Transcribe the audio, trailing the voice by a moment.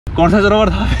कौन सा सरोवर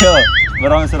था?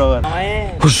 ब्रह्म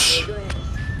सरोवर। खुश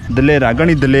दलेर है,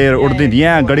 गणी दलेर उड़ती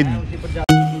दिया गड़ी।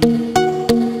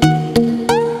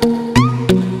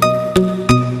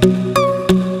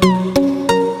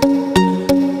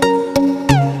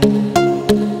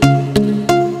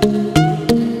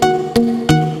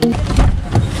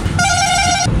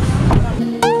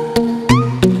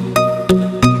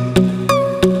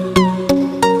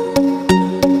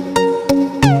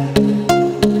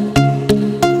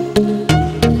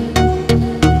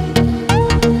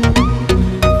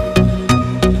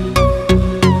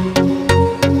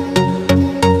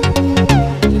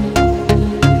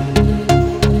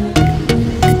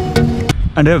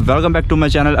 And welcome back to my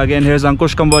channel again. Here is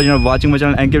Ankush Kamboj and watching my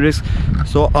channel एंक्यूरिक्स।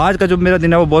 सो आज का जो मेरा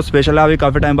दिन है वो बहुत स्पेशल है। अभी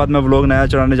काफ़ी टाइम बाद मैं व्लॉग नया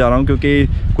चलाने जा रहा हूँ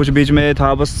क्योंकि कुछ बीच में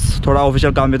था, बस थोड़ा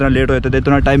ऑफिशियल काम इतना लेट होते थे,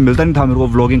 इतना टाइम मिलता नहीं था मेरे को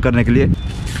व्लॉगिंग करने के लिए।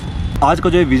 आज का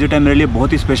जो विजिट है मेरे लिए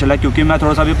बहुत ही स्पेशल है क्योंकि मैं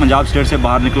थोड़ा सा भी पंजाब स्टेट से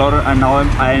बाहर निकला और नाउ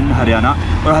आई इन हरियाणा।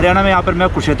 और हरियाणा में यहाँ पर मैं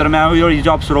कुरुक्षेत्र में आया हूँ और ये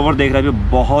जो आप सरोवर देख रहे हैं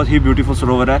बहुत ही ब्यूटीफुल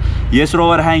सरोवर है। ये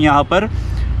सरोवर है यहाँ पर,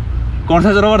 कौन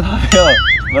सा सरोवर था?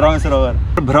 ब्रह्म सरोवर।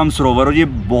 ब्रह्म सरोवर, और ये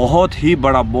बहुत ही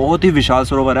बड़ा, बहुत ही विशाल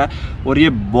सरोवर है और ये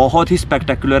बहुत ही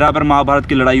स्पेक्टेकुलर है। यहाँ पर महाभारत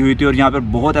की लड़ाई हुई थी और यहाँ पर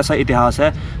बहुत ऐसा इतिहास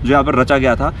है जो यहाँ पर रचा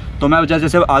गया था। तो मैं जैसे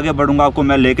जैसे आगे बढ़ूंगा आपको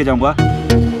मैं लेके जाऊंगा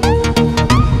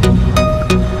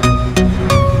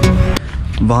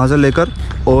वहाँ से लेकर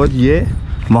और ये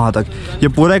वहाँ तक। ये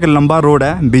पूरा एक लंबा रोड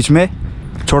है, बीच में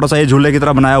छोटा सा ये झूले की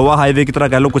तरह बनाया हुआ, हाईवे की तरह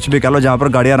कह लो, कुछ भी कह लो, जहाँ पर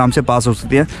गाड़ियाँ आराम से पास हो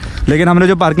सकती हैं। लेकिन हमने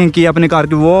जो पार्किंग की है अपनी कार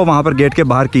की वो वहाँ पर गेट के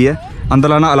बाहर की है, अंदर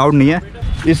लाना अलाउड नहीं है।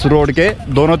 इस रोड के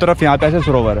दोनों तरफ यहाँ पे ऐसे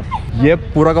सरोवर है, ये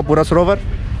पूरा का पूरा सरोवर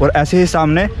और ऐसे ही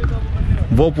सामने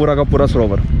वो पूरा का पूरा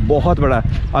सरोवर बहुत बड़ा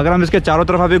है। अगर हम इसके चारों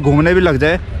तरफ अभी घूमने भी लग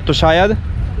जाए तो शायद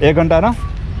 1 घंटा ना,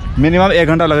 मिनिमम 1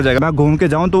 घंटा लग जाएगा। मैं घूम के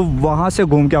जाऊँ तो वहाँ से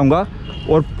घूम के आऊँगा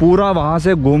और पूरा वहाँ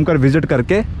से घूम कर विजिट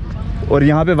करके और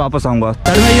यहाँ पर वापस आऊँगा।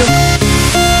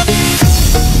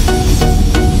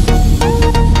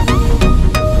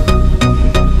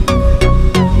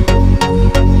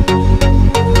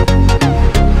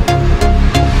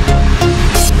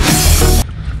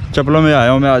 चप्पलों में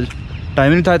आया हूँ मैं, आज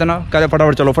टाइम नहीं था इतना, कहते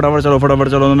फटाफट चलो फटाफट चलो फटाफट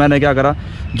चलो। तो मैंने क्या करा,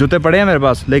 जूते पड़े हैं मेरे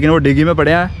पास लेकिन वो डिग्गी में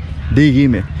पड़े हैं, डिग्गी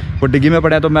में वो डिग्गी में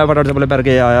पड़े हैं, तो मैं फटाफट चप्पलें पहन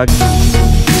के आया।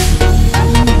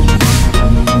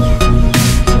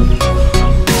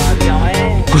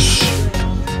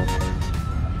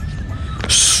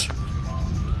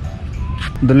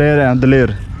 दलेर है,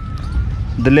 दलेर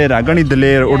दलेर है, गणी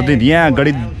दलेर उड़ती दिया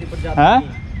गड़ी है,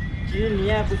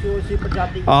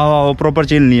 आओ प्रॉपर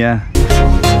चील नहीं है।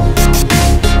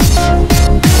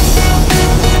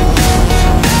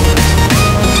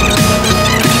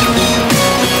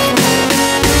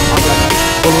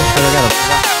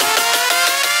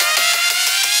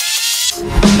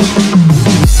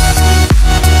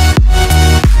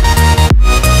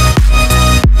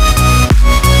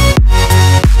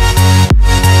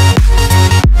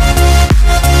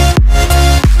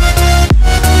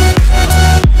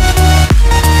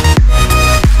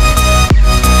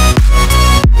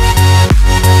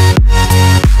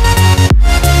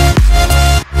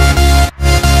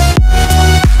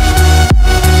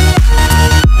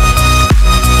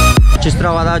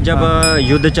 जब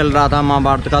युद्ध चल रहा था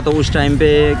महाभारत का तो उस टाइम पे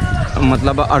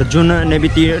मतलब अर्जुन ने भी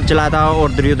तीर चलाया था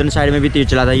और दुर्योधन साइड में भी तीर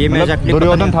चलाया था। ये मैं एक्जेक्टली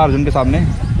दुर्योधन था, अर्जुन के सामने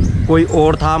कोई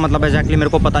और था, मतलब एक्जेक्टली मेरे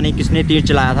को पता नहीं किसने तीर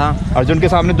चलाया था। अर्जुन के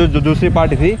सामने दूसरी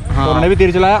पार्टी थी, हाँ। तो उन्होंने भी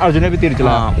तीर चलाया, अर्जुन ने भी तीर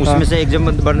चलाया, हाँ। उसमें से एक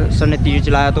जब सर ने तीर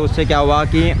चलाया तो उससे क्या हुआ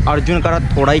कि अर्जुन का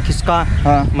रथ थोड़ा ही खिसका,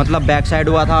 हाँ। मतलब बैक साइड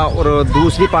हुआ था और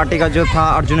दूसरी पार्टी का जो था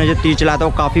अर्जुन ने जो तीर चलाया था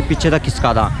वो काफी पीछे तक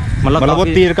खिसका था, मतलब वो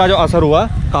तीर का जो असर हुआ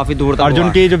काफी दूर तक अर्जुन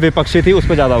की जो विपक्षी थी उस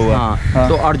पर ज्यादा हुआ, हाँ। हाँ।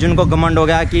 तो अर्जुन को घमंड हो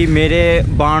गया कि मेरे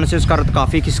बाण से उसका रथ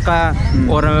काफी खिसका है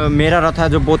और मेरा रथ है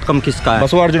जो बहुत कम खिसका है।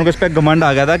 बस वो अर्जुन को इस पे घमंड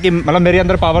आ गया था कि मतलब मेरे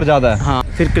अंदर पावर ज्यादा है, हाँ।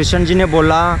 फिर कृष्ण जी ने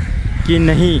बोला कि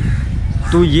नहीं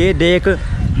तू ये देख,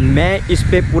 मैं इस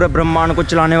पे पूरे ब्रह्मांड को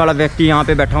चलाने वाला व्यक्ति यहाँ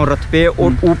पे बैठा हूँ रथ पे,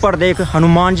 और ऊपर देख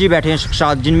हनुमान जी बैठे हैं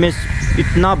साक्षात, जिनमें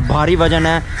इतना भारी वजन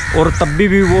है और तब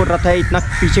भी वो रथ है इतना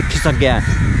पीछे खिसक गया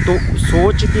है। तो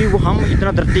सोच कि वो हम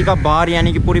इतना धरती का भार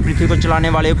यानी कि पूरी पृथ्वी को चलाने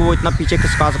वाले को वो इतना पीछे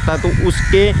खिसका सकता है, तो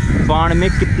उसके बाण में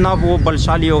कितना वो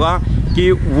बलशाली होगा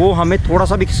कि वो हमें थोड़ा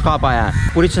सा भी खिसका पाया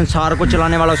है। पूरी संसार को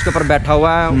चलाने वाला उसके ऊपर बैठा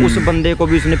हुआ है, उस बंदे को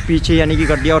भी उसने पीछे यानी कि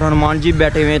कर दिया। और हनुमान जी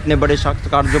बैठे हुए इतने बड़े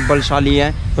शक्तिकार जो बलशाली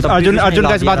है, तो अर्जुन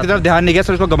का इस बात की तरफ ध्यान नहीं गया,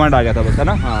 सिर्फ उसको घमंड आ गया था बस, है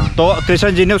ना, हाँ। तो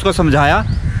कृष्ण जी ने उसको समझाया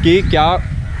कि क्या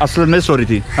असल में स्टोरी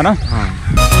थी, है ना, हाँ।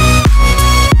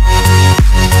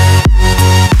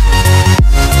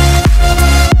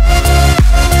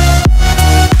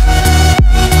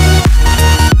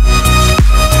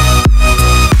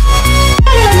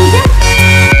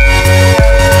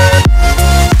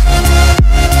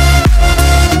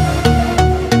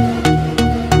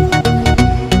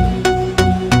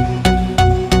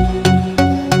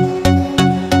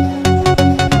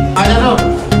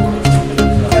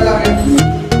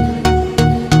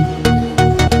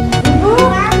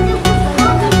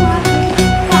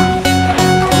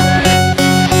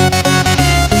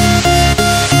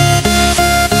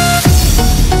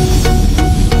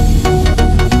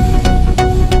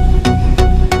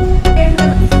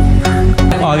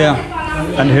 गया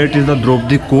and here it is the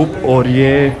Draupadi कूप और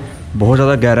ये बहुत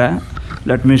ज़्यादा गहरा है।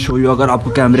 लेट मी शो यू, अगर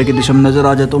आपको कैमरे की दिशा में नज़र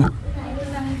आ जाए तो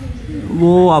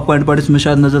वो आपको एंड पार्ट इसमें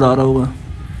शायद नज़र आ रहा होगा।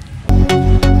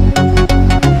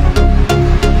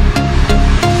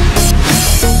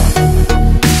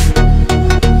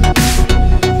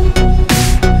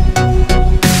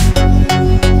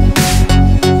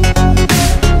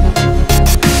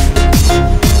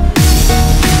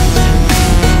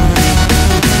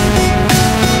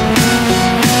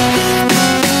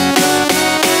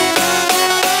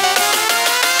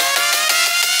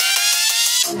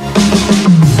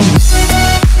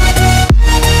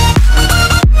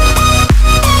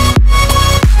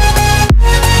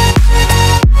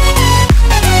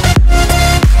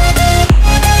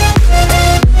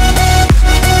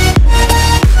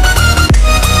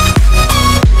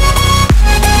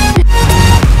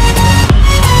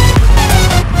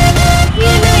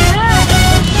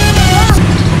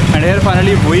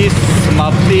 फाइनली हुई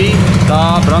समाप्ति द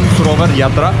ब्रह्म सरोवर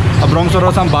यात्रा। अब ब्रह्म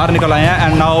सरोवर से हम बाहर निकल आए हैं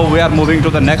and now we are moving to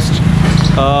the next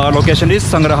location is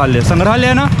संग्रहालय। संग्रहालय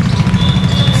है ना,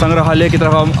 संग्रहालय की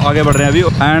तरफ हम आगे बढ़ रहे हैं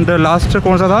अभी। एंड लास्ट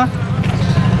कौन सा था?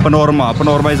 Panorama.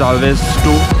 Panorama is always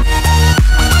to